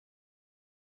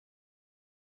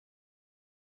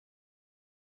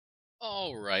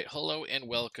Alright, hello and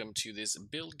welcome to this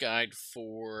build guide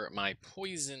for my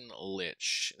Poison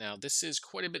Lich. Now, this is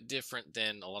quite a bit different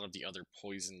than a lot of the other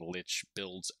Poison Lich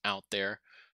builds out there,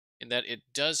 in that it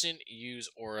doesn't use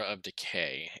Aura of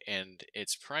Decay, and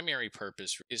its primary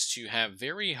purpose is to have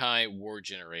very high ward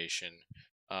generation,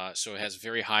 so it has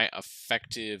very high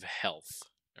effective health,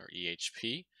 or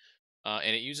EHP,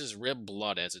 and it uses Rib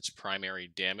Blood as its primary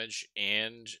damage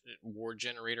and ward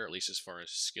generator, at least as far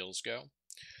as skills go,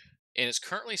 and is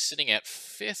currently sitting at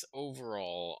 5th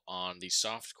overall on the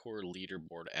softcore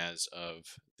leaderboard as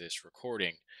of this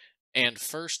recording, and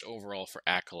 1st overall for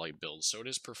Acolyte builds. So it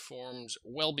has performed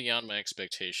well beyond my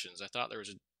expectations. I thought there was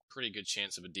a pretty good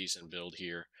chance of a decent build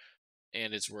here,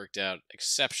 and it's worked out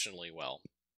exceptionally well.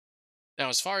 Now,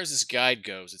 as far as this guide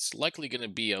goes, it's likely going to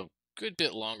be a good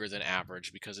bit longer than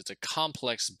average because it's a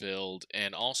complex build,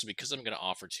 and also because I'm going to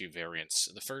offer two variants.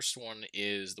 The first one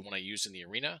is the one I used in the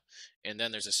arena, and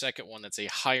then there's a second one that's a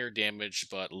higher damage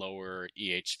but lower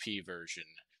EHP version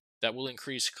that will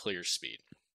increase clear speed.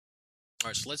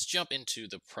 Alright, so let's jump into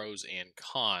the pros and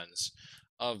cons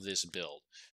of this build.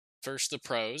 First, the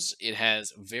pros: it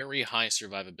has very high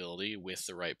survivability with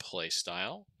the right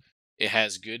playstyle. It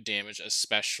has good damage,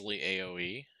 especially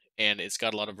AoE, and it's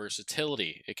got a lot of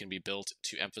versatility. It can be built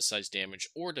to emphasize damage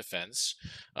or defense,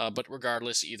 but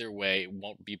regardless, either way, it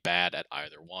won't be bad at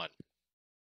either one.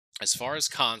 As far as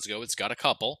cons go, it's got a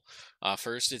couple.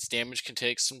 First, its damage can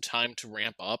take some time to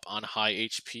ramp up on high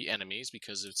HP enemies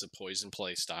because it's a poison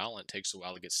playstyle and it takes a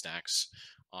while to get stacks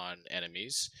on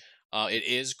enemies. It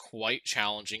is quite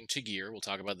challenging to gear. We'll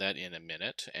talk about that in a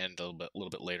minute and a little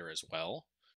bit later as well.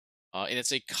 And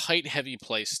it's a kite-heavy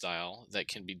playstyle that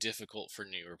can be difficult for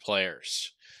newer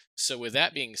players. So with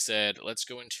that being said, let's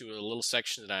go into a little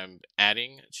section that I'm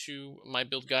adding to my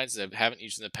build guides that I haven't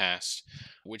used in the past,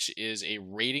 which is a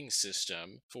rating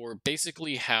system for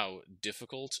basically how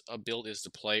difficult a build is to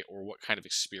play or what kind of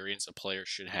experience a player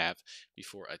should have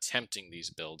before attempting these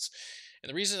builds. And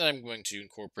the reason that I'm going to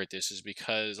incorporate this is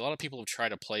because a lot of people have tried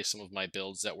to play some of my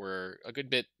builds that were a good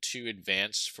bit too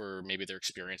advanced for maybe their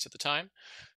experience at the time.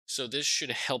 So this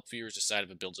should help viewers decide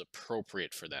if a build's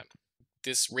appropriate for them.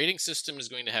 This rating system is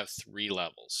going to have three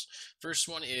levels. First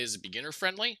one is beginner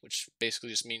friendly, which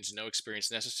basically just means no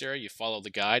experience necessary. You follow the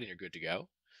guide and you're good to go.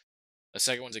 The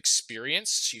second one's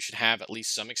experienced. You should have at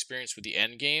least some experience with the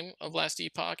end game of Last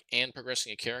Epoch and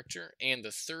progressing a character. And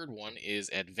the third one is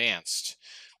advanced,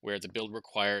 where the build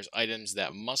requires items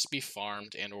that must be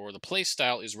farmed and or the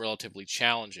playstyle is relatively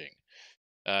challenging.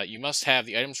 You must have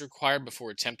the items required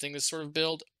before attempting this sort of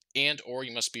build, and or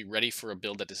you must be ready for a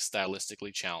build that is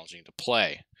stylistically challenging to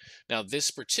play. Now, this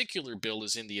particular build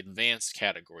is in the advanced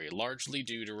category, largely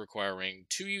due to requiring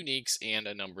two uniques and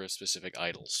a number of specific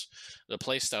idols. The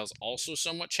playstyle is also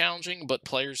somewhat challenging, but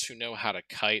players who know how to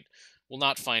kite will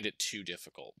not find it too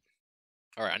difficult.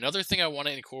 Alright, another thing I want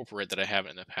to incorporate that I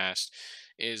haven't in the past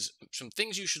is some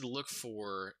things you should look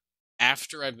for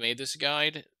after I've made this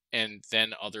guide and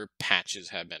then other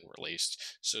patches have been released.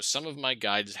 So some of my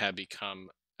guides have become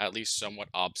at least somewhat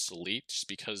obsolete just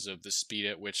because of the speed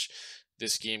at which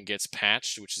this game gets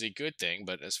patched, which is a good thing,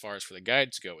 but as far as for the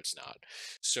guides go, it's not.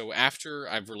 So after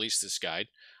I've released this guide,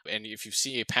 and if you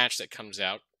see a patch that comes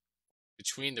out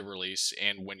between the release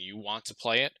and when you want to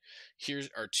play it, here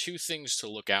are two things to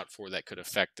look out for that could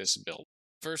affect this build.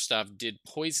 First off, did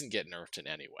poison get nerfed in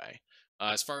any way?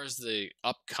 As far as the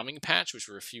upcoming patch, which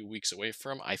we're a few weeks away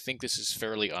from, I think this is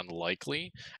fairly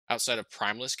unlikely, outside of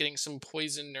Primalist getting some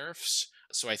poison nerfs.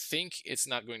 So I think it's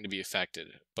not going to be affected,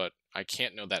 but I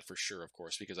can't know that for sure, of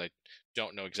course, because I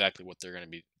don't know exactly what they're going to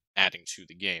be adding to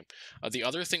the game. The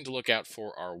other thing to look out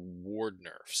for are ward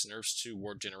nerfs, nerfs to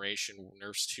ward generation,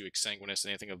 nerfs to exsanguinous,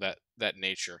 anything of that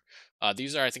nature.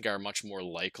 These are, I think, are much more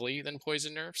likely than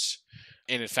poison nerfs.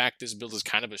 And in fact, this build is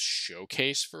kind of a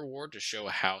showcase for ward to show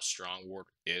how strong ward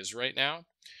is right now.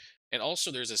 And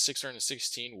also, there's a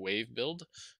 616 wave build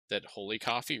that Holy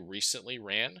Coffee recently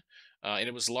ran, and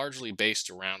it was largely based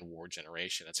around ward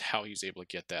generation. That's how he was able to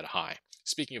get that high.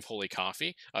 Speaking of Holy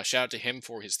Coffee, shout out to him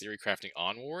for his theory crafting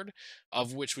on ward,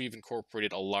 of which we've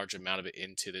incorporated a large amount of it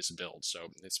into this build. So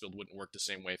this build wouldn't work the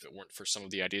same way if it weren't for some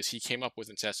of the ideas he came up with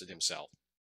and tested himself.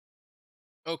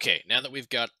 Okay, now that we've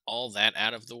got all that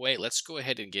out of the way, let's go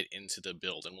ahead and get into the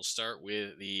build. And we'll start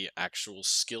with the actual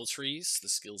skill trees, the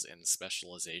skills and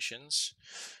specializations.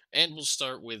 And we'll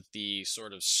start with the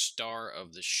sort of star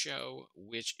of the show,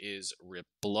 which is Rip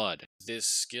Blood. This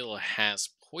skill has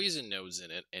poison nodes in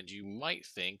it, and you might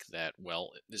think that,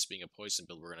 well, this being a poison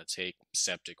build, we're going to take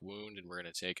Septic Wound and we're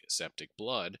going to take Septic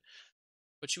Blood.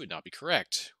 But you would not be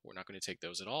correct. We're not going to take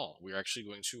those at all. We're actually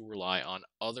going to rely on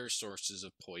other sources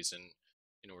of poison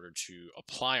in order to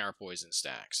apply our poison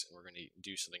stacks. And we're going to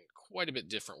do something quite a bit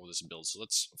different with this build. So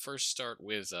let's first start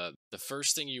with the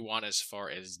first thing you want as far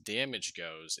as damage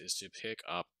goes is to pick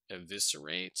up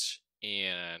Eviscerate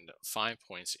and 5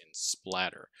 points in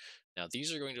Splatter. Now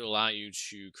these are going to allow you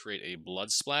to create a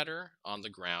blood splatter on the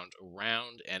ground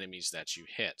around enemies that you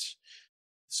hit.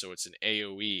 So it's an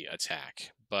AoE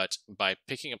attack. But by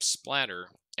picking up Splatter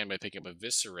and by picking up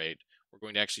Eviscerate, we're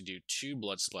going to actually do 2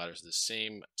 blood splatters at the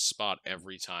same spot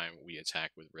every time we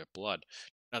attack with Rip Blood.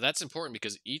 Now that's important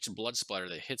because each blood splatter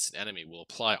that hits an enemy will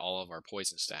apply all of our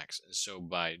poison stacks. And so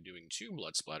by doing 2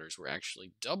 blood splatters, we're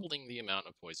actually doubling the amount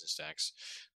of poison stacks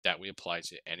that we apply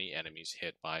to any enemies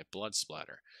hit by blood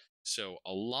splatter. So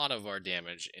a lot of our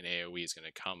damage in AoE is going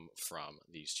to come from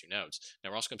these 2 nodes. Now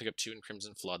we're also going to pick up 2 in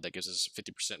Crimson Flood. That gives us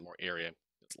 50% more area.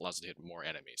 It allows us to hit more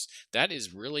enemies. That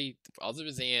is really,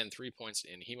 other than 3 points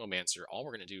in Hemomancer, all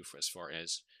we're going to do for as far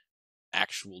as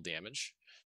actual damage.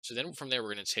 So then from there,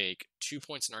 we're going to take 2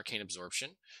 points in Arcane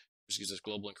Absorption, which gives us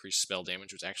global increased spell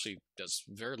damage, which actually does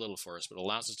very little for us, but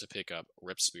allows us to pick up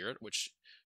Rip Spirit, which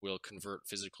will convert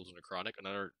physical to necrotic.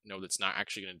 Another node that's not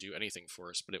actually going to do anything for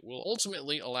us, but it will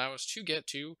ultimately allow us to get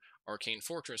to Arcane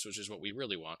Fortress, which is what we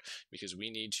really want, because we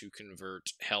need to convert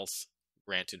health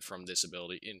granted from this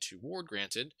ability into ward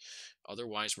granted.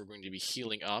 Otherwise, we're going to be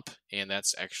healing up, and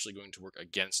that's actually going to work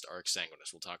against Arc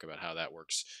Sanguinus. We'll talk about how that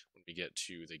works when we get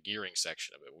to the gearing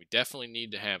section of it. We definitely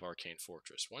need to have Arcane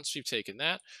Fortress. Once we've taken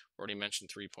that, already mentioned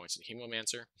 3 points in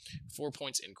Hemomancer. 4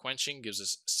 points in Quenching gives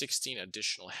us 16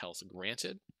 additional health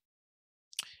granted.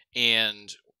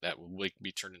 And that will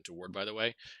be turned into ward, by the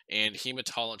way. And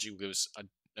Hematology gives an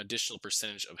additional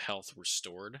percentage of health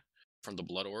restored from the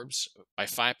blood orbs by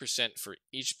 5% for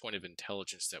each point of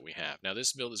intelligence that we have. Now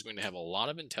this build is going to have a lot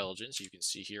of intelligence. You can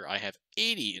see here I have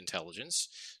 80 intelligence,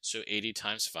 so 80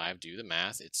 times 5, do the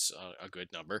math, it's a good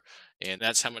number, and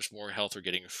that's how much more health we're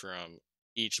getting from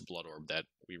each blood orb that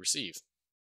we receive.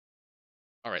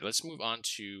 Alright, let's move on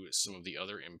to some of the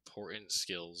other important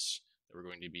skills that we're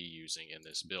going to be using in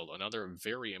this build. Another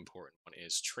very important one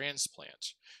is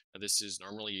Transplant. Now this is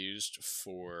normally used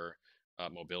for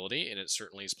mobility, and it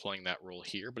certainly is playing that role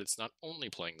here, but it's not only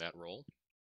playing that role.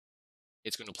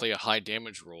 It's going to play a high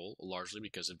damage role, largely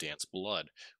because of Dance Blood,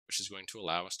 which is going to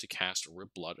allow us to cast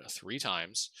Rip Blood 3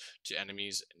 times to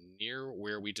enemies near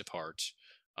where we depart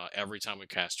every time we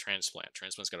cast Transplant.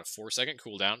 Transplant's got a 4-second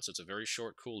cooldown, so it's a very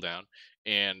short cooldown,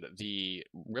 and the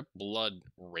Rip Blood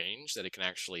range that it can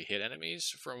actually hit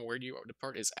enemies from where you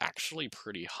depart is actually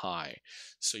pretty high,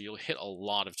 so you'll hit a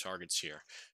lot of targets here.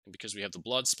 And because we have the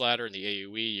blood splatter and the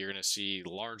AoE, you're going to see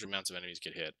large amounts of enemies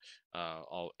get hit.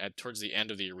 Towards the end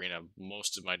of the arena,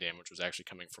 most of my damage was actually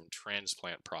coming from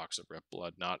Transplant procs of Rip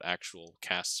Blood, not actual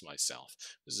casts myself.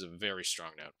 This is a very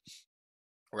strong note.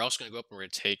 We're also going to go up and we're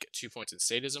going to take 2 points in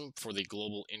Sadism for the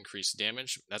global increased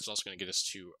damage. That's also going to get us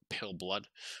to Pale Blood,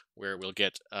 where we'll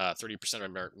get 30%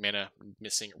 of our mana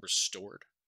missing restored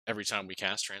every time we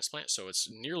cast Transplant. So it's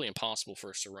nearly impossible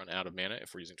for us to run out of mana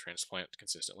if we're using Transplant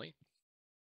consistently.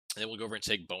 And then we'll go over and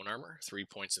take Bone Armor, 3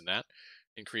 points in that.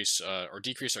 Increase or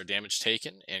decrease our damage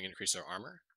taken and increase our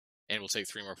armor. And we'll take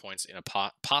 3 more points in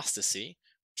Apostasy,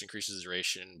 which increases the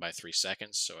duration by 3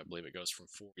 seconds. So I believe it goes from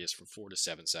 4 to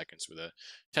 7 seconds with a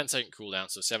 10-second cooldown.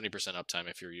 So 70% uptime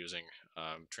if you're using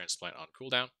Transplant on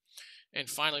cooldown. And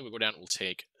finally, we'll go down and we'll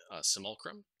take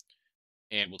Simulacrum.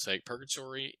 And we'll take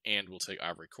Purgatory, and we'll take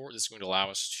Ivory Core. This is going to allow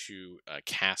us to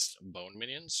cast Bone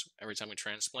Minions every time we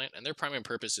Transplant, and their primary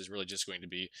purpose is really just going to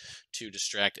be to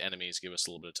distract enemies, give us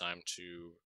a little bit of time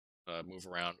to move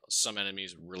around. Some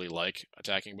enemies really like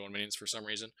attacking Bone Minions for some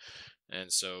reason,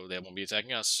 and so they won't be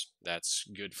attacking us. That's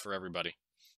good for everybody.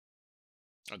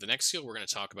 The next skill we're going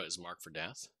to talk about is Mark for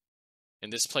Death,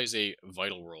 and this plays a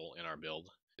vital role in our build,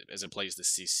 as it plays the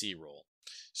CC role.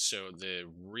 So the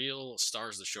real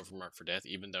stars of the show for Mark for Death,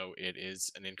 even though it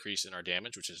is an increase in our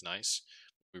damage, which is nice,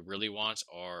 we really want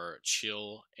our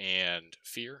Chill and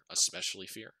Fear, especially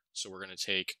Fear. So we're going to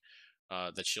take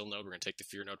the Chill node, we're going to take the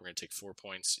Fear node, we're going to take 4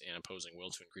 points in Opposing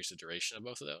Will to increase the duration of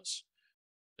both of those.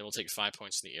 Then we'll take 5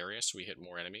 points in the area, so we hit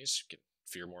more enemies, get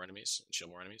Fear more enemies, and Chill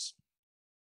more enemies.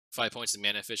 5 points in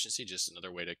Mana Efficiency, just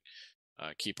another way to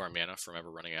keep our mana from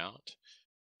ever running out.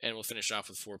 And we'll finish off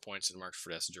with 4 points in Mark for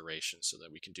Death's duration so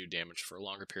that we can do damage for a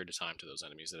longer period of time to those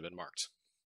enemies that have been marked.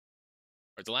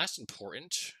 Right, the last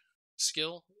important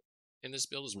skill in this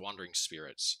build is Wandering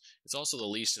Spirits. It's also the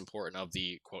least important of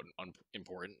the quote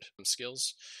important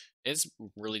skills. It's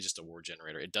really just a ward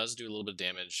generator. It does do a little bit of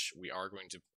damage. We are going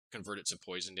to convert it to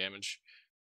poison damage.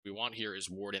 What we want here is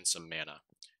ward and some mana.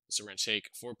 So we're going to take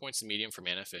 4 points in medium for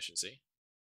mana efficiency.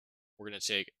 We're going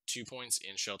to take 2 points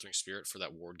in Sheltering Spirit for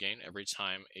that ward gain every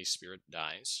time a spirit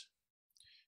dies.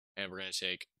 And we're going to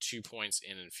take 2 points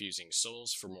in Infusing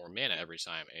Souls for more mana every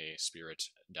time a spirit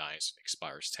dies,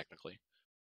 expires technically.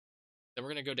 Then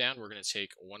we're going to go down, we're going to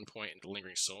take 1 point in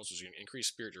Lingering Souls, which is going to increase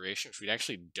Spirit Duration, which we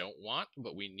actually don't want,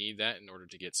 but we need that in order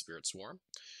to get Spirit Swarm.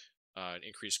 An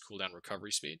increased cooldown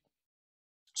recovery speed,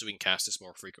 so we can cast this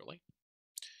more frequently.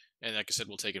 And like I said,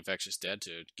 we'll take Infectious Dead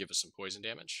to give us some poison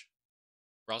damage.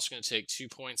 We're also going to take 2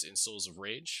 points in Souls of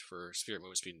Rage for Spirit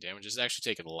Movement Speed and Damage. This is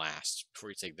actually taken last. Before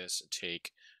you take this,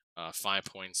 take 5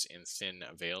 points in Thin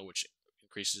Veil, which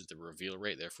increases the reveal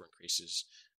rate, therefore increases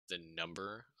the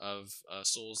number of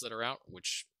souls that are out,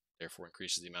 which therefore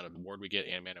increases the amount of ward we get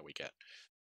and mana we get.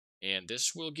 And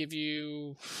this will give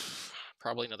you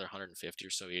probably another 150 or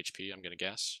so HP, I'm going to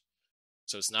guess.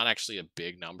 So it's not actually a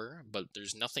big number, but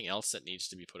there's nothing else that needs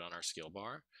to be put on our skill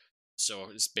bar. So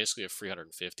it's basically a free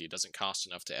 150. It doesn't cost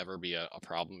enough to ever be a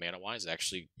problem mana-wise. It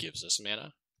actually gives us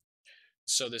mana.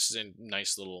 So this is a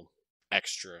nice little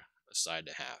extra aside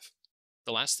to have.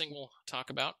 The last thing we'll talk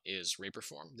about is Reaper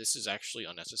Form. This is actually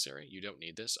unnecessary. You don't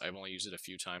need this. I've only used it a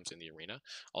few times in the arena,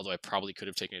 although I probably could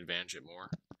have taken advantage of it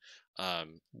more.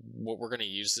 What we're going to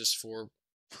use this for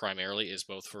primarily is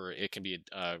both for, it can be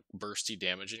a bursty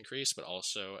damage increase, but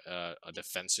also a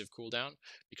defensive cooldown,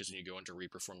 because when you go into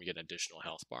Reaper Form, you get an additional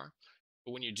health bar.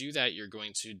 But when you do that, you're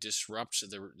going to disrupt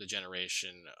the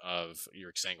generation of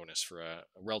your Exsanguinous for a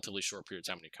relatively short period of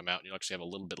time when you come out, and you'll actually have a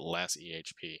little bit less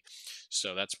EHP.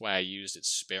 So that's why I used it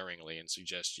sparingly and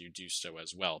suggest you do so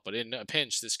as well. But in a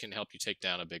pinch, this can help you take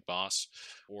down a big boss,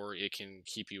 or it can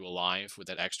keep you alive with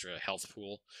that extra health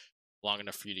pool long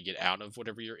enough for you to get out of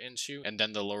whatever you're into, and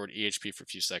then the lowered EHP for a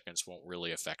few seconds won't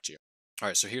really affect you.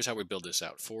 Alright, so here's how we build this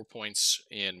out. 4 points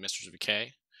in Mistress of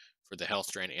Decay for the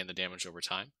health drain and the damage over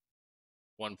time.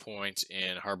 1 point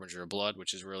in Harbinger of Blood,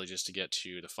 which is really just to get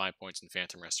to the 5 points in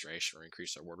Phantom Restoration or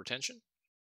increase our ward retention.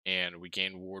 And we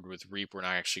gain ward with Reap. We're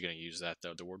not actually going to use that,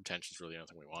 though. The ward retention is really the only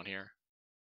thing we want here.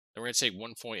 Then we're going to take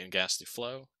 1 point in Ghastly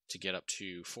Flow to get up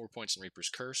to 4 points in Reaper's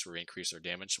Curse, where we increase our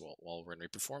damage while we're in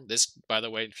Reaper form. This, by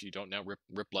the way, if you don't know,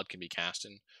 Rip Blood can be cast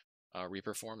in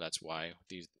Reaper form. That's why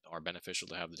these are beneficial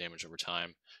to have the damage over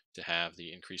time, to have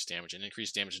the increased damage. And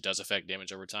increased damage does affect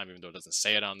damage over time, even though it doesn't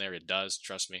say it on there. It does,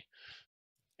 trust me.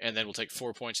 And then we'll take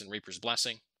 4 points in Reaper's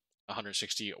Blessing,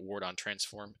 160 ward on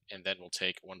Transform, and then we'll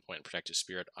take 1 point in Protective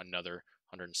Spirit, another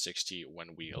 160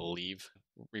 when we leave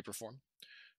Reaper form.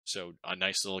 So a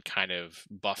nice little kind of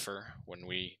buffer when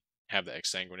we have the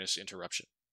Exsanguinous interruption.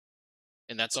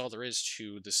 And that's all there is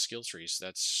to the skill trees.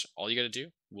 That's all you got to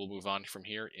do. We'll move on from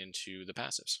here into the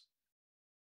passives.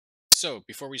 So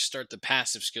before we start the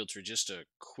passive skill tree, just a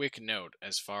quick note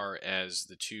as far as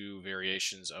the 2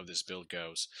 variations of this build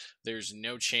goes. There's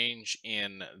no change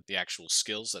in the actual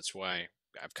skills. That's why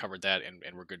I've covered that,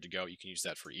 and we're good to go. You can use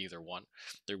that for either one.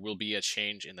 There will be a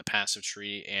change in the passive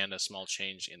tree and a small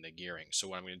change in the gearing. So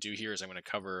what I'm going to do here is I'm going to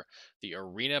cover the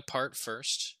arena part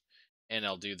first, and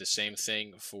I'll do the same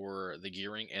thing for the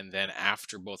gearing, and then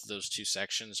after both of those 2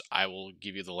 sections, I will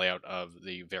give you the layout of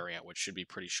the variant, which should be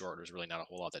pretty short. There's really not a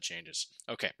whole lot that changes.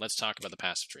 Okay, let's talk about the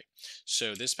passive tree.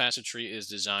 So this passive tree is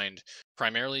designed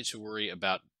primarily to worry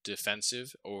about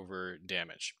defensive over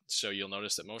damage. So you'll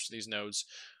notice that most of these nodes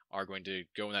are going to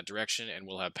go in that direction, and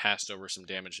we'll have passed over some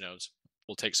damage nodes.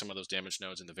 We'll take some of those damage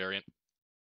nodes in the variant.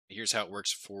 Here's how it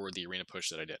works for the arena push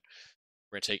that I did.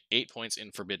 We're going to take 8 points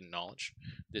in Forbidden Knowledge.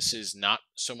 This is not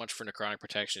so much for necrotic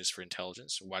protection, it's for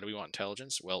intelligence. Why do we want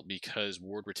intelligence? Well, because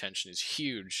ward retention is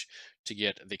huge to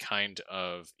get the kind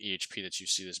of EHP that you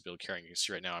see this build carrying. You can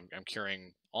see right now I'm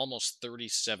carrying almost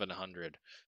 3,700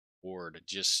 ward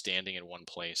just standing in one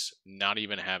place, not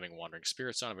even having Wandering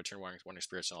Spirits on. If I turn Wandering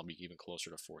Spirits on, I'll be even closer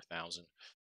to 4,000.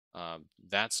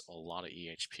 That's a lot of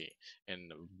EHP.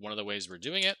 And one of the ways we're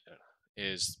doing it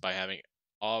is by having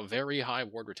a very high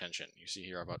ward retention. You see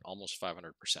here about almost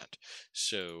 500%.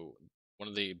 So one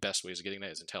of the best ways of getting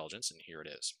that is intelligence, and here it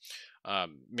is.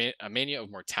 A Mania of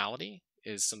Mortality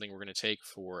is something we're going to take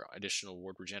for additional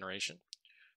ward regeneration.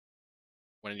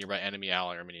 When a nearby enemy,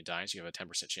 ally, or minion dies, you have a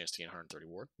 10% chance to gain 130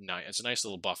 ward. It's a nice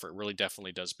little buffer. It really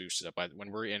definitely does boost it up.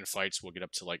 When we're in fights, we'll get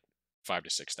up to like 5,000 to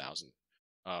 6,000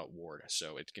 ward.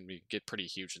 So it can get pretty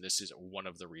huge, and this is one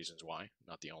of the reasons why.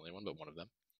 Not the only one, but one of them.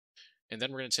 And then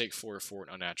we're going to take 4 for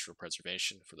Unnatural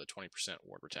Preservation for the 20%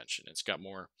 ward retention. It's got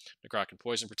more necrotic and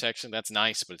poison protection. That's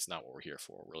nice, but it's not what we're here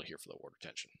for. We're really here for the ward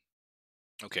retention.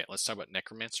 Okay, let's talk about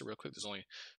Necromancer real quick. There's only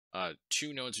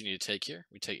 2 nodes we need to take here.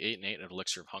 We take 8 and 8 of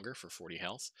Elixir of Hunger for 40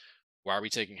 health. Why are we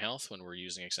taking health when we're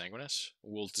using Exsanguinous?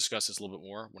 We'll discuss this a little bit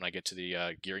more when I get to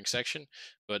the gearing section,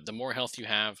 but the more health you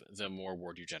have, the more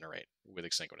ward you generate with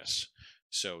Exsanguinous.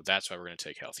 So that's why we're going to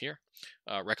take health here.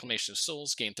 Reclamation of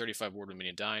Souls, gain 35 ward when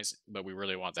minion dies, but we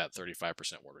really want that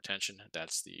 35% ward retention.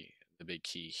 That's the big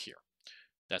key here.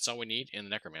 That's all we need in the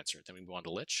Necromancer. Then we move on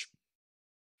to Lich.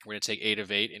 We're going to take 8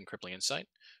 of 8 in Crippling Insight.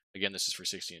 Again, this is for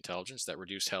 60 intelligence. That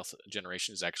reduced health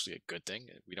generation is actually a good thing.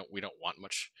 We don't want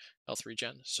much health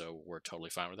regen, so we're totally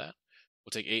fine with that.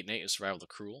 We'll take 8 and 8 as Survival of the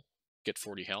Cruel. Get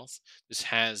 40 health. This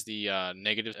has the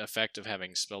negative effect of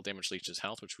having spell damage leeches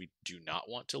health, which we do not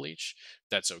want to leech.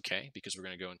 That's okay, because we're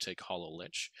going to go and take Hollow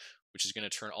Lich, which is going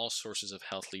to turn all sources of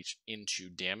health leech into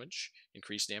damage,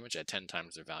 increased damage at 10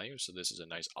 times their value. So this is a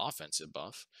nice offensive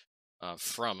buff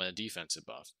from a defensive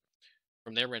buff.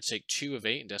 From there, we're going to take 2 of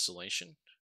 8 in Desolation,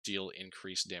 deal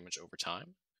increased damage over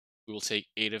time. We will take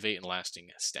 8 of 8 in Lasting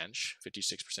Stench,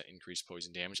 56% increased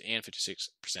poison damage, and 56%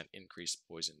 increased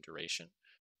poison duration.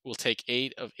 We'll take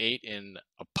 8 of 8 in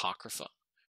Apocrypha,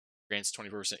 grants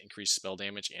 24% increased spell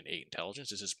damage and 8 intelligence.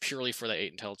 This is purely for that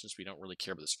 8 intelligence. We don't really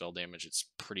care about the spell damage. It's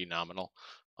pretty nominal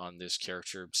on this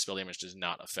character. Spell damage does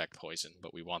not affect poison,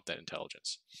 but we want that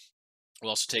intelligence. We'll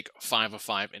also take 5 of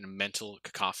 5 in Mental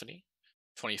Cacophony,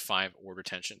 25 ward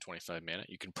retention, 25 mana.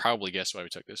 You can probably guess why we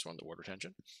took this one, the ward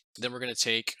retention. Then we're going to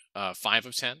take 5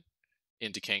 of 10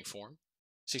 in Decaying Form,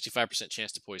 65%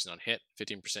 chance to poison on hit,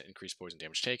 15% increased poison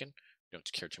damage taken. You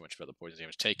don't care too much about the poison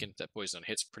damage taken. That poison on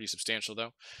hit's pretty substantial,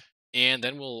 though. And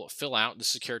then we'll fill out.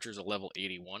 This character is a level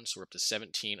 81, so we're up to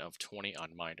 17 of 20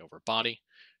 on mind over body.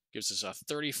 Gives us a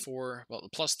 34, well,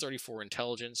 plus 34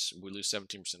 intelligence. We lose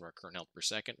 17% of our current health per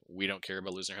second. We don't care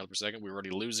about losing our health per second. We're already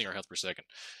losing our health per second.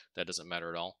 That doesn't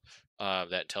matter at all.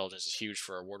 That intelligence is huge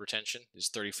for our ward retention. Is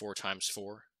 34 times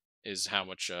 4 is how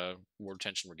much ward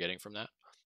retention we're getting from that.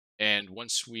 And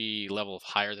once we level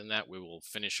higher than that, we will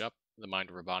finish up the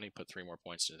mind over body, put 3 more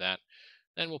points into that.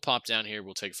 Then we'll pop down here.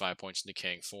 We'll take 5 points in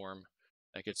Decaying Form.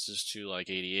 That gets us to like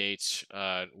 88.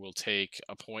 We'll take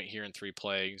a point here in 3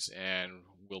 Plagues, and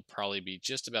we'll probably be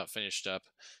just about finished up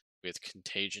with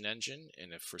Contagion Engine.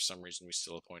 And if for some reason we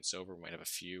still have points over, we might have a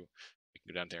few. We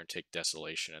can go down there and take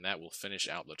Desolation, and that will finish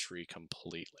out the tree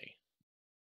completely.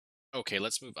 Okay,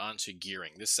 let's move on to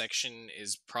gearing. This section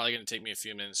is probably going to take me a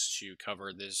few minutes to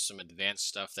cover. There's some advanced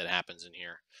stuff that happens in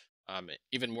here.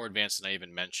 Even more advanced than I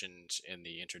even mentioned in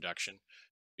the introduction,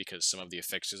 because some of the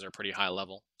affixes are pretty high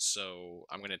level. So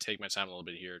I'm going to take my time a little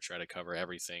bit here, try to cover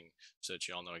everything so that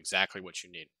you all know exactly what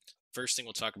you need. First thing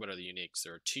we'll talk about are the uniques.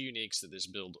 There are 2 uniques that this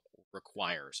build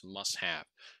requires, must have.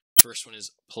 First one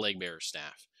is Plaguebearer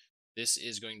Staff. This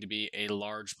is going to be a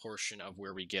large portion of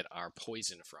where we get our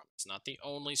poison from. It's not the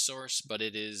only source, but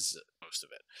it is most of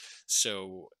it.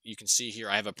 So you can see here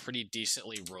I have a pretty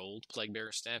decently rolled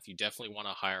Plaguebearer Staff. You definitely want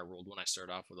a higher rolled one. I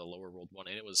started off with a lower rolled one,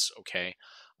 and it was okay.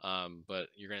 But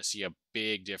you're going to see a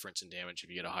big difference in damage if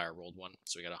you get a higher rolled one.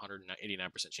 So we got a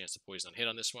 189% chance to poison on hit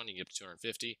on this one. You get up to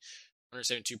 250.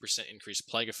 172% increased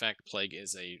plague effect. Plague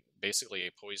is basically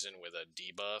a poison with a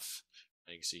debuff.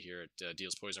 You can see here it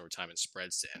deals poison over time and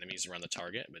spreads to enemies around the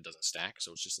target, but it doesn't stack,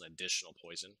 so it's just an additional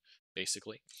poison,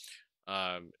 basically.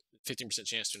 15%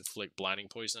 chance to inflict blinding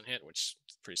poison on hit, which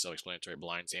is pretty self-explanatory,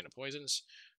 blinds and poisons.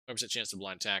 5% chance to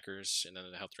blind attackers, and then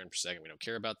the health drain per second. We don't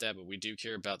care about that, but we do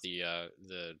care about the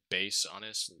base on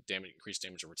this, damage, increased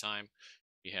damage over time.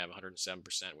 We have 107%,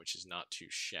 which is not too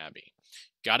shabby.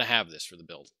 Gotta have this for the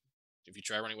build. If you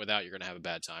try running without, you're going to have a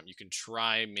bad time. You can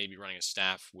try maybe running a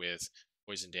staff with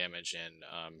poison damage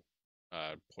and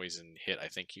poison hit. I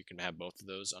think you can have both of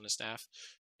those on a staff.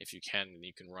 If you can,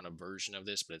 you can run a version of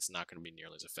this, but it's not going to be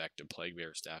nearly as effective.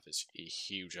 Plaguebearer Staff is a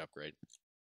huge upgrade.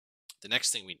 The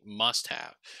next thing we must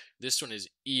have, this one is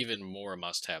even more a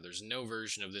must-have. There's no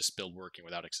version of this build working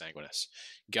without Exsanguinous.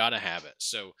 Gotta have it.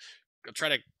 So I'll try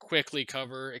to quickly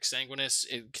cover Exsanguinous.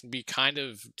 It can be kind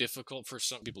of difficult for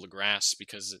some people to grasp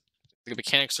because the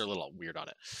mechanics are a little weird on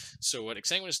it. So what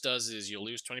Exsanguinous does is you'll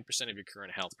lose 20% of your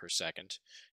current health per second,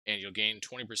 and you'll gain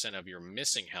 20% of your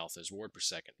missing health as ward per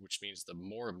second, which means the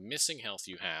more missing health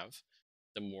you have,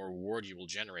 the more ward you will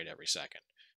generate every second.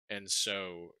 And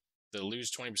so the lose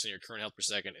 20% of your current health per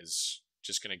second is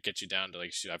just going to get you down to,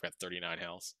 like, see, I've got 39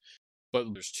 health.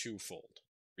 But there's twofold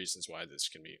reasons why this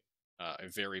can be a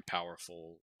very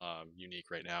powerful unique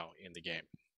right now in the game.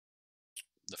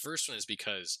 The first one is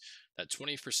because that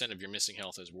 20% of your missing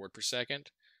health as ward per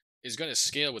second is going to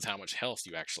scale with how much health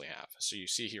you actually have. So you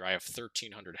see here I have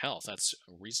 1300 health. That's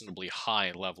a reasonably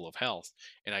high level of health,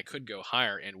 and I could go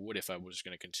higher and would if I was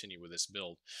going to continue with this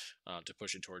build to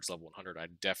push it towards level 100.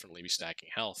 I'd definitely be stacking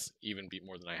health, even be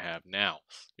more than I have now,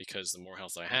 because the more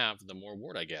health I have, the more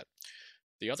ward I get.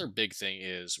 The other big thing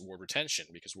is ward retention,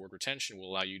 because ward retention will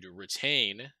allow you to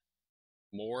retain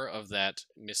more of that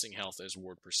missing health as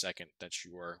ward per second that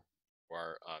you are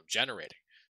generating.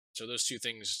 So those two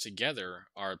things together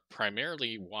are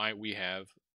primarily why we have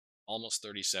almost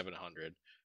 3,700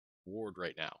 ward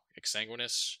right now.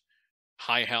 Exsanguinous,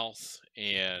 high health,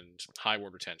 and high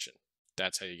ward retention.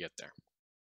 That's how you get there.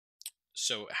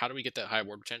 So how do we get that high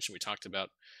ward retention? We talked about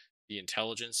the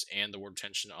intelligence and the ward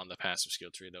retention on the passive skill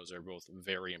tree. Those are both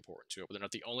very important to it, but they're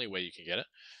not the only way you can get it.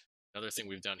 Another thing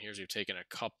we've done here is we've taken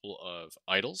a couple of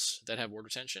idols that have ward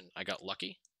retention. I got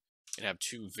lucky and have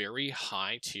two very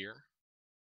high tier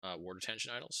ward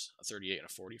retention idols, a 38 and a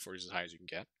 40. 40 is as high as you can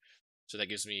get. So that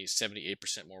gives me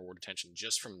 78% more ward retention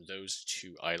just from those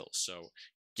two idols. So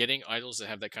getting idols that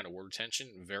have that kind of ward retention,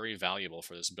 very valuable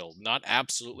for this build. Not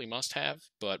absolutely must have,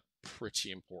 but pretty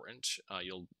important.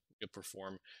 You'll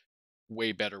perform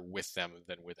way better with them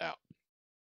than without.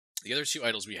 The other two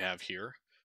idols we have here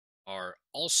are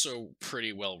also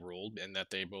pretty well ruled in that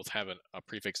they both have a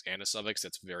prefix and a suffix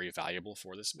that's very valuable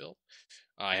for this build.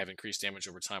 I have increased damage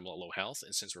over time while at low health,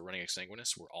 and since we're running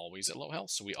Exsanguinous, we're always at low health,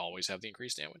 so we always have the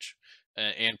increased damage.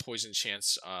 And poison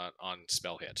chance on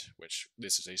spell hit, which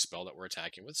this is a spell that we're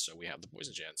attacking with, so we have the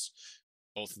poison chance.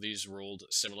 Both of these ruled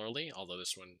similarly, although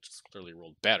this one clearly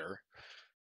ruled better.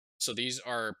 So these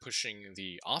are pushing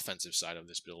the offensive side of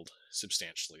this build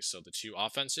substantially. So the two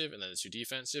offensive and then the two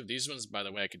defensive. These ones, by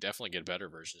the way, I could definitely get better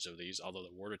versions of these, although the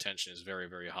ward retention is very,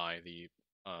 very high. The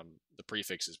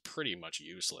prefix is pretty much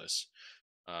useless.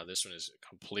 This one is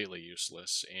completely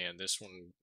useless, and this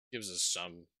one gives us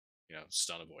some,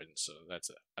 stun avoidance, so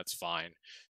that's fine.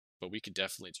 But we could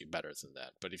definitely do better than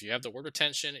that. But if you have the ward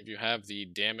retention, if you have the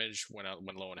damage when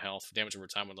low in health, damage over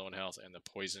time when low in health, and the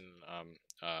poison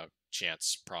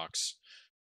chance procs,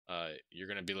 you're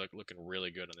going to be looking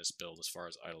really good on this build as far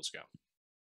as idols go.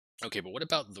 Okay, but what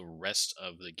about the rest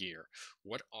of the gear?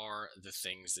 What are the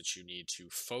things that you need to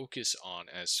focus on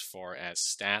as far as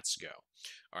stats go?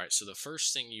 All right, so the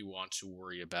first thing you want to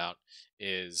worry about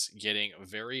is getting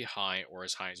very high or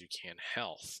as high as you can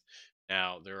health.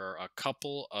 Now, there are a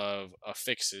couple of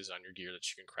affixes on your gear that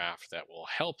you can craft that will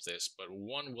help this, but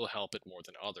one will help it more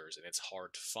than others, and it's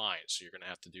hard to find. So you're going to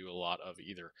have to do a lot of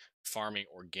either farming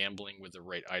or gambling with the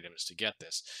right items to get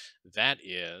this. That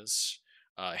is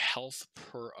health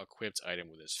per equipped item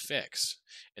with this fix.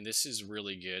 And this is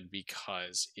really good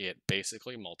because it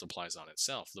basically multiplies on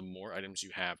itself. The more items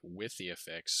you have with the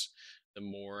affix, the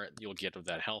more you'll get of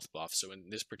that health buff. So in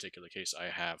this particular case, I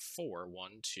have 4,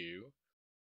 1, 2,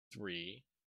 3,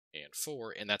 and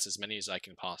 4, and that's as many as I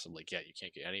can possibly get. You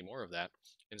can't get any more of that.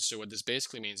 And so what this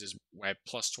basically means is I have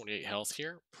plus 28 health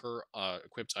here per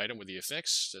equipped item with the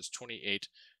affix. So that's 28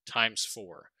 times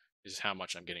 4 is how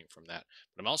much I'm getting from that.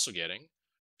 But I'm also getting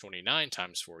 29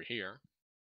 times 4 here,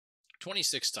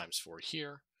 26 times 4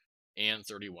 here, and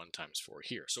 31 times 4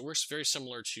 here. So we're very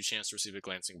similar to chance to receive a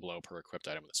glancing blow per equipped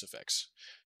item with this affix.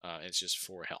 It's just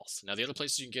 4 health. Now the other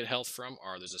places you can get health from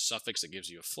are there's a suffix that gives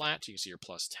you a flat. You can see your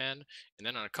plus 10. And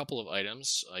then on a couple of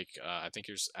items, like I think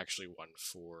there's actually one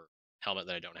for helmet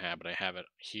that I don't have, but I have it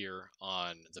here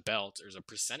on the belt. There's a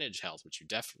percentage health, which you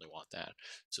definitely want that.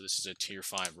 So this is a tier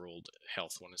 5 ruled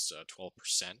health one. It's 12%.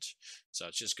 So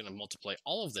it's just going to multiply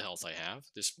all of the health I have.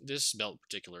 This belt in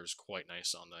particular is quite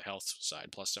nice on the health side,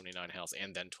 plus 79 health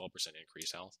and then 12%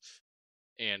 increased health.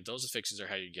 And those affixes are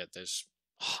how you get this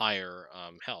higher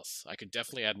health. I could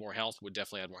definitely add more health, would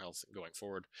definitely add more health going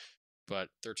forward, but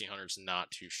 1300 is not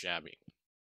too shabby.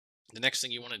 The next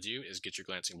thing you want to do is get your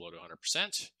glancing blow to 100%,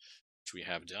 which we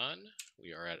have done.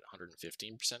 We are at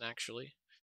 115% actually.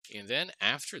 And then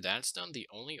after that's done, the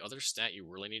only other stat you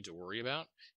really need to worry about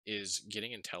is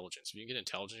getting intelligence. If you can get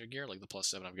intelligence in your gear, like the plus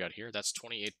 7 I've got here, that's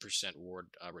 28% ward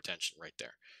retention right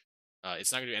there.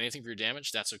 It's not going to do anything for your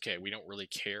damage. That's okay. We don't really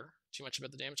care too much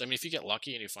about the damage. I mean, if you get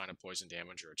lucky and you find a poison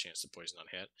damage or a chance to poison on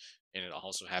hit, and it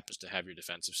also happens to have your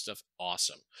defensive stuff,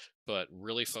 awesome. But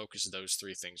really focus those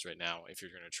 3 things right now if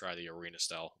you're going to try the arena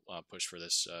style push for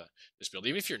this this build.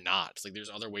 Even if you're not, like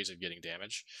there's other ways of getting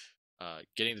damage.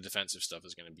 Getting the defensive stuff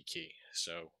is going to be key.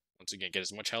 So once again, get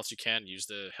as much health as you can. Use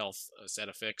the health set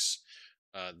affix.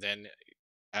 Then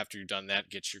after you've done that,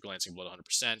 get your glancing blow to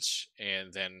 100%,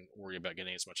 and then worry about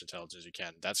getting as much intelligence as you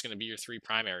can. That's going to be your 3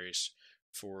 primaries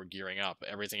for gearing up.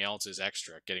 Everything else is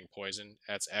extra. Getting poison,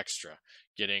 that's extra.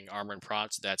 Getting armor and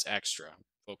prots, that's extra.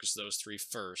 Focus those 3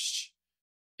 first,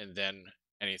 and then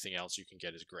anything else you can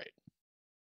get is great.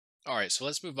 All right, so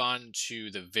let's move on to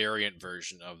the variant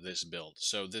version of this build.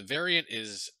 So the variant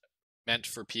is meant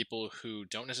for people who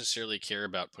don't necessarily care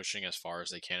about pushing as far as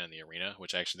they can in the arena,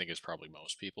 which I actually think is probably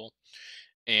most people,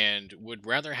 and would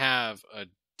rather have a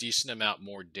decent amount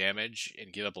more damage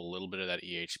and give up a little bit of that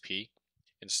EHP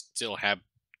and still have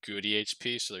good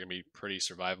EHP, so they're going to be pretty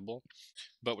survivable,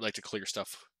 but would like to clear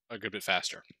stuff a good bit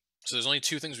faster. So there's only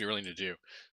two things we really need to do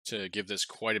to give this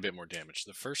quite a bit more damage.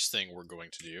 The first thing we're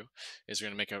going to do is we're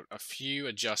going to make a few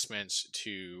adjustments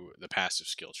to the passive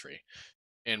skill tree.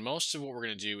 And most of what we're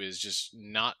going to do is just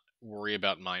not worry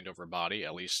about mind over body,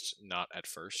 at least not at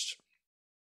first.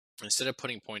 Instead of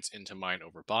putting points into mind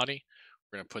over body,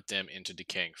 we're going to put them into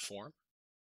decaying form.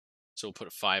 So we'll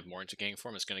put 5 more into decaying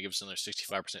form. It's going to give us another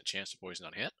 65% chance to poison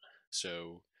on hit.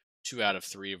 So 2 out of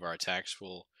 3 of our attacks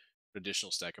will put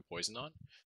additional stack of poison on.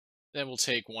 Then we'll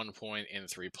take 1 point in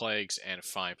 3 plagues and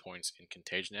 5 points in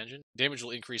contagion engine. Damage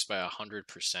will increase by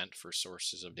 100% for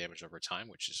sources of damage over time,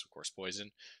 which is of course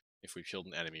poison, if we've killed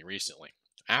an enemy recently.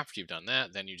 After you've done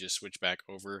that, then you just switch back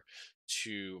over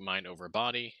to mind over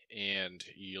body, and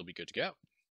you'll be good to go.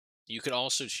 You could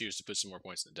also choose to put some more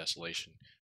points in the desolation,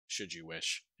 should you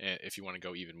wish, if you want to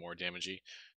go even more damagey.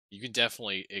 You can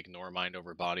definitely ignore mind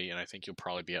over body, and I think you'll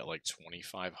probably be at like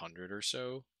 2,500 or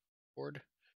so board.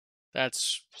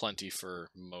 That's plenty for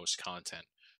most content.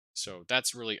 So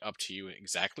that's really up to you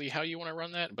exactly how you want to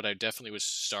run that, but I definitely would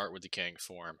start with decaying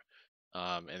form,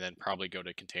 and then probably go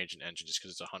to contagion engine just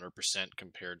because it's 100%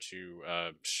 compared to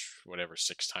whatever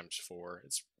 6 times 4.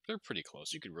 They're pretty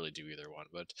close. You could really do either one,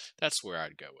 but that's where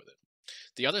I'd go with it.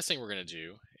 The other thing we're going to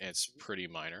do, and it's pretty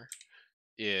minor,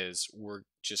 is we're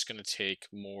just going to take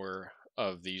more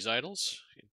of these idols,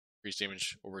 increase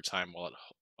damage over time while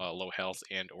at low health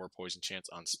and or poison chance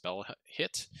on spell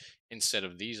hit, instead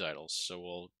of these idols. So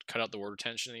we'll cut out the word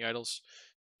retention in the idols,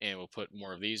 and we'll put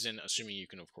more of these in, assuming you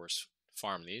can, of course,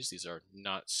 farm these. These are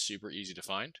not super easy to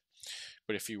find,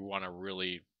 but if you want to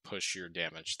really push your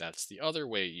damage, that's the other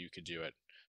way you could do it.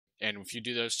 And if you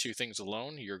do those two things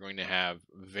alone, you're going to have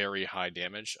very high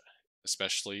damage,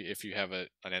 especially if you have an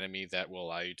enemy that will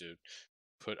allow you to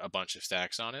put a bunch of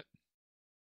stacks on it.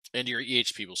 And your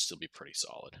EHP will still be pretty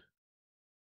solid.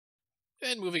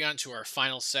 And moving on to our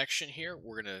final section here,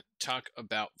 we're going to talk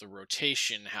about the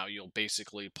rotation, how you'll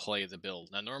basically play the build.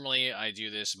 Now, normally I do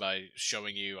this by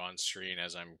showing you on screen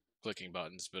as I'm clicking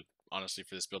buttons, but honestly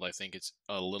for this build, I think it's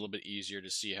a little bit easier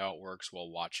to see how it works while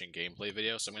watching gameplay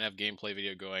video. So I'm going to have gameplay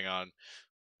video going on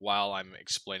while I'm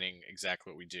explaining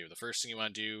exactly what we do. The first thing you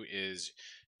want to do is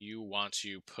you want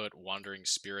to put Wandering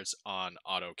Spirits on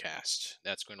autocast.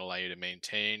 That's going to allow you to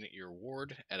maintain your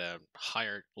ward at a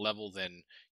higher level than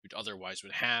you'd otherwise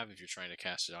would have if you're trying to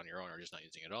cast it on your own or just not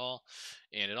using it at all.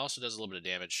 And it also does a little bit of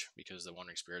damage because the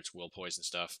Wandering Spirits will poison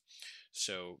stuff.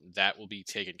 So that will be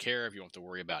taken care of. You won't have to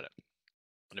worry about it.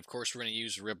 And of course, we're going to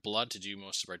use Rip Blood to do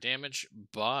most of our damage,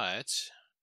 but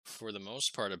for the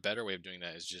most part, a better way of doing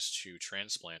that is just to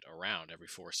transplant around every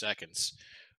 4 seconds,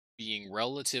 being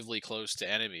relatively close to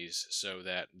enemies so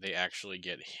that they actually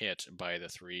get hit by the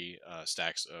 3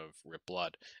 stacks of Rip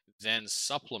Blood. Then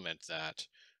supplement that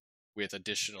with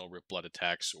additional Rip Blood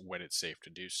attacks when it's safe to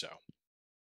do so.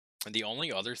 And the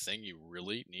only other thing you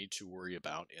really need to worry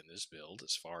about in this build,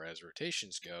 as far as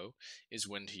rotations go, is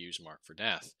when to use Mark for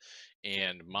Death.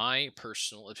 And my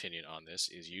personal opinion on this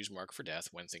is use Mark for Death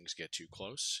when things get too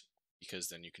close, because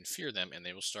then you can fear them and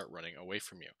they will start running away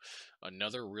from you.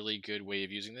 Another really good way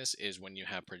of using this is when you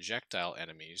have projectile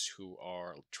enemies who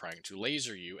are trying to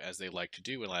laser you, as they like to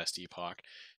do in Last Epoch.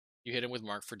 You hit them with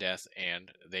Mark for Death and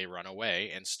they run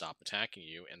away and stop attacking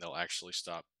you, and they'll actually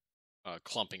stop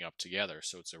clumping up together.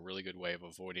 So it's a really good way of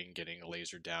avoiding getting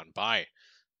lasered down by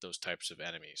those types of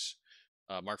enemies.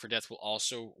 Mark for Death will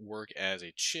also work as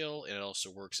a chill, and it also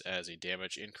works as a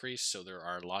damage increase, so there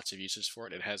are lots of uses for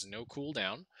it. It has no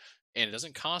cooldown, and it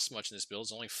doesn't cost much in this build.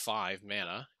 It's only 5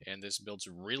 mana, and this build's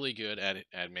really good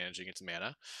at managing its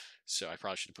mana. So I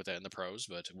probably should have put that in the pros,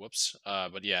 but whoops.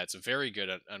 But yeah, it's very good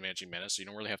at managing mana, so you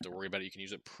don't really have to worry about it. You can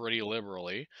use it pretty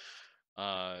liberally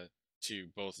to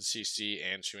both CC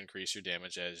and to increase your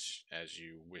damage as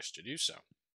you wish to do so.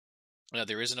 Now,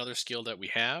 there is another skill that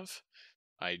we have.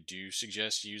 I do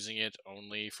suggest using it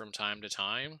only from time to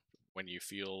time when you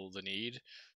feel the need,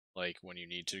 like when you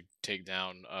need to take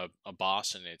down a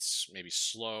boss and it's maybe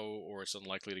slow or it's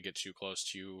unlikely to get too close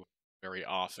to you very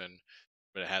often,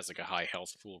 but it has like a high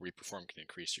health pool. Reperform can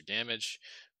increase your damage.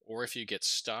 Or if you get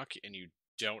stuck and you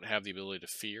don't have the ability to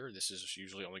fear, this is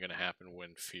usually only going to happen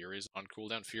when fear is on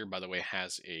cooldown. Fear, by the way,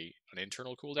 has an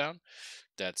internal cooldown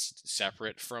that's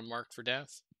separate from Mark for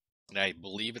Death. And I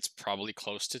believe it's probably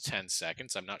close to 10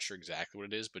 seconds. I'm not sure exactly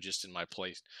what it is, but just in my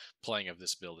playing of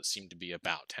this build, it seemed to be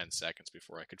about 10 seconds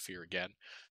before I could fear again.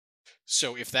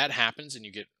 So if that happens and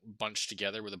you get bunched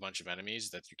together with a bunch of enemies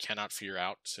that you cannot fear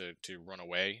out to run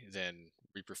away, then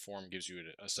Reperform gives you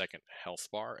a second health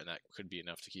bar, and that could be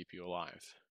enough to keep you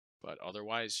alive. But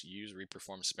otherwise, use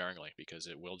Reperform sparingly because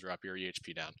it will drop your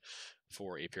EHP down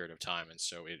for a period of time, and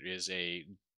so it is a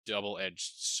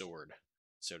double-edged sword,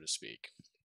 so to speak.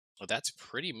 Well, that's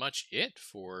pretty much it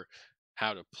for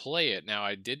how to play it. Now,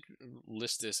 I did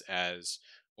list this as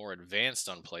more advanced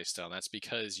on playstyle, and that's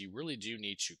because you really do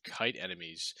need to kite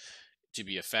enemies to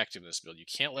be effective in this build. You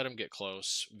can't let them get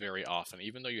close very often.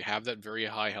 Even though you have that very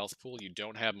high health pool, you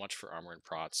don't have much for armor and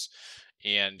prots.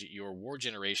 And your war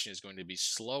generation is going to be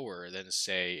slower than,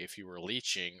 say, if you were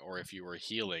leeching or if you were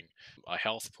healing a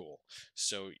health pool.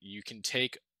 So you can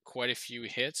take quite a few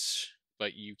hits,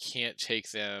 but you can't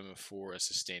take them for a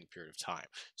sustained period of time.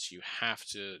 So you have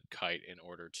to kite in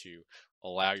order to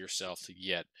allow yourself to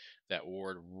get that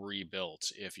ward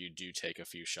rebuilt if you do take a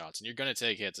few shots. And you're going to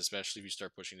take hits, especially if you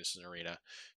start pushing this in arena.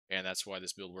 And that's why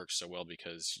this build works so well,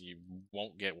 because you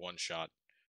won't get one shot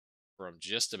from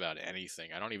just about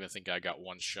anything. I don't even think I got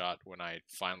one shot when I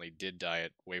finally did die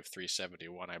at wave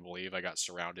 371. I believe I got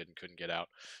surrounded and couldn't get out.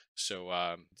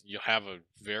 So you'll have a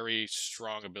very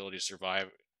strong ability to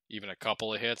survive even a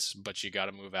couple of hits, but you got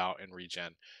to move out and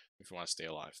regen if you want to stay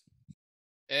alive.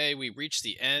 Hey, we reached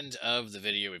the end of the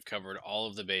video. We've covered all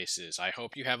of the bases. I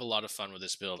hope you have a lot of fun with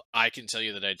this build. I can tell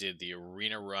you that I did the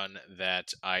arena run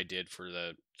that I did for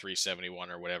the 371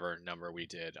 or whatever number we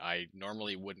did. I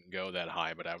normally wouldn't go that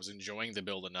high, but I was enjoying the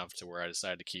build enough to where I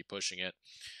decided to keep pushing it.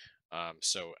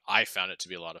 So I found it to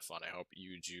be a lot of fun. I hope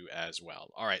you do as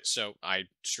well. All right, so I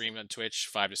stream on Twitch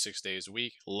 5 to 6 days a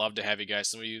week. Love to have you guys.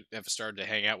 Some of you have started to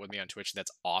hang out with me on Twitch.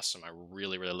 That's awesome. I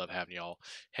really, really love having y'all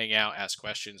hang out, ask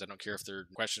questions. I don't care if they're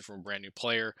questions from a brand new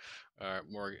player,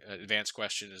 more advanced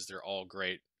questions. They're all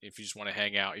great. If you just want to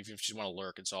hang out, even if you just want to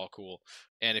lurk, it's all cool.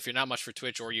 And if you're not much for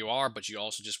Twitch, or you are, but you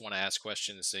also just want to ask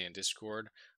questions, say in Discord,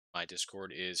 my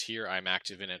Discord is here. I'm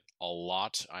active in it a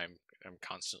lot. I'm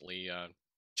constantly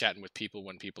chatting with people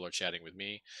when people are chatting with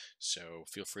me. So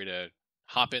feel free to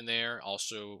hop in there.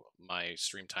 Also, my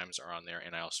stream times are on there,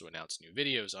 and I also announce new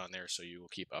videos on there, so you will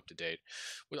keep up to date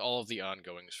with all of the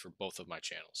ongoings for both of my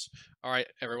channels. All right,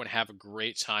 everyone, have a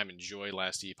great time. Enjoy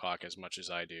Last Epoch as much as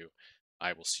I do.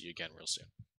 I will see you again real soon.